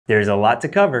There's a lot to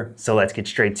cover, so let's get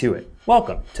straight to it.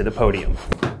 Welcome to the podium.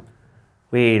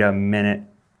 Wait a minute,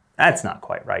 that's not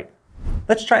quite right.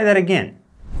 Let's try that again,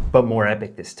 but more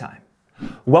epic this time.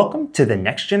 Welcome to the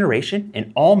next generation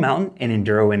in all mountain and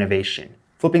enduro innovation,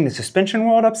 flipping the suspension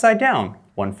world upside down,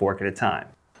 one fork at a time.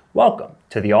 Welcome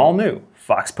to the all-new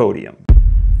Fox Podium.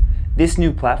 This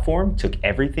new platform took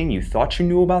everything you thought you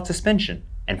knew about suspension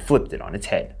and flipped it on its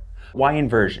head. Why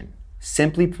inversion?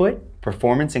 Simply put,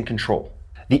 performance and control.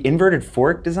 The inverted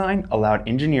fork design allowed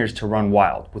engineers to run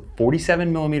wild with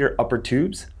 47mm upper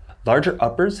tubes. Larger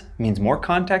uppers means more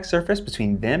contact surface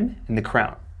between them and the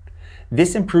crown.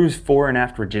 This improves fore and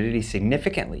aft rigidity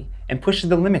significantly and pushes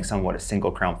the limits on what a single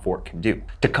crown fork can do.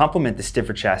 To complement the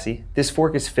stiffer chassis, this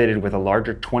fork is fitted with a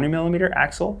larger 20mm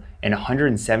axle and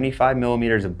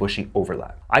 175mm of bushing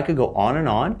overlap. I could go on and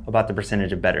on about the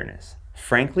percentage of betterness.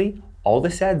 Frankly, all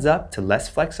this adds up to less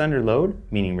flex under load,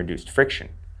 meaning reduced friction.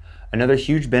 Another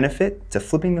huge benefit to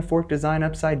flipping the fork design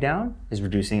upside down is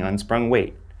reducing unsprung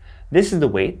weight. This is the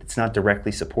weight that's not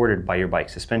directly supported by your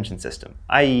bike's suspension system,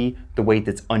 i.e. the weight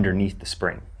that's underneath the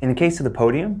spring. In the case of the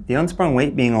podium, the unsprung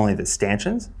weight being only the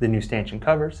stanchions, the new stanchion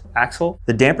covers, axle,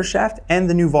 the damper shaft, and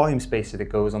the new volume spacer that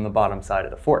goes on the bottom side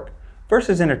of the fork,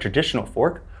 versus in a traditional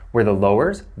fork, where the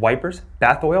lowers, wipers,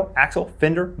 bath oil, axle,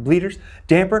 fender, bleeders,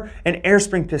 damper, and air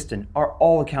spring piston are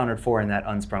all accounted for in that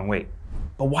unsprung weight.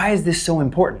 But why is this so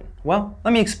important? Well,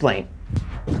 let me explain.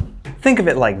 Think of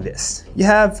it like this. You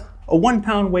have a 1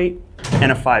 pound weight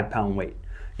and a 5 pound weight.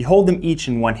 You hold them each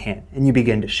in one hand and you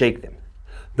begin to shake them.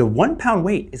 The 1 pound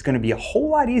weight is going to be a whole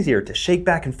lot easier to shake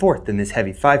back and forth than this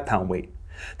heavy 5 pound weight.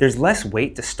 There's less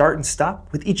weight to start and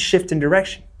stop with each shift in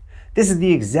direction. This is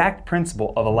the exact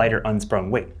principle of a lighter unsprung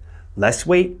weight. Less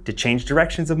weight to change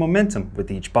directions of momentum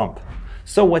with each bump.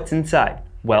 So what's inside?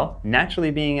 Well, naturally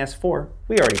being S4,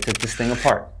 we already took this thing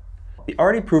apart. The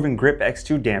already proven Grip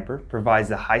X2 damper provides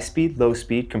the high-speed,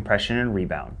 low-speed compression and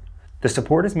rebound. The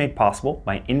support is made possible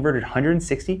by an inverted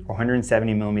 160 or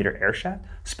 170mm air shaft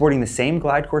sporting the same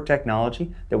glide core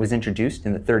technology that was introduced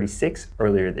in the 36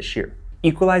 earlier this year.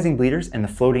 Equalizing bleeders and the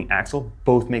floating axle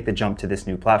both make the jump to this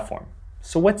new platform.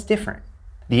 So what's different?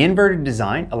 The inverted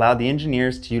design allowed the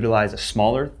engineers to utilize a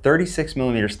smaller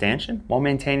 36mm stanchion while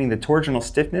maintaining the torsional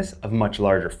stiffness of much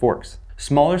larger forks.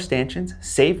 Smaller stanchions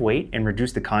save weight and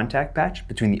reduce the contact patch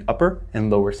between the upper and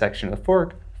lower section of the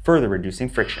fork, further reducing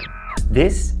friction.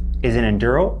 This is an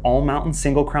enduro all-mountain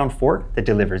single crown fork that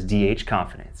delivers DH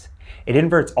confidence. It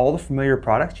inverts all the familiar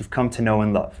products you've come to know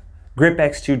and love. Grip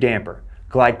X2 damper,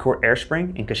 glide core air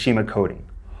spring, and Kashima coating.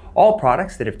 All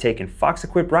products that have taken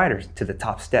Fox-equipped riders to the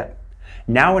top step.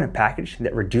 Now in a package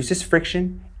that reduces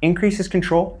friction, increases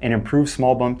control, and improves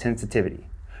small bump sensitivity.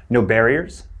 No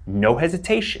barriers, no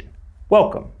hesitation.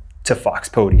 Welcome to Fox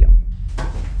Podium.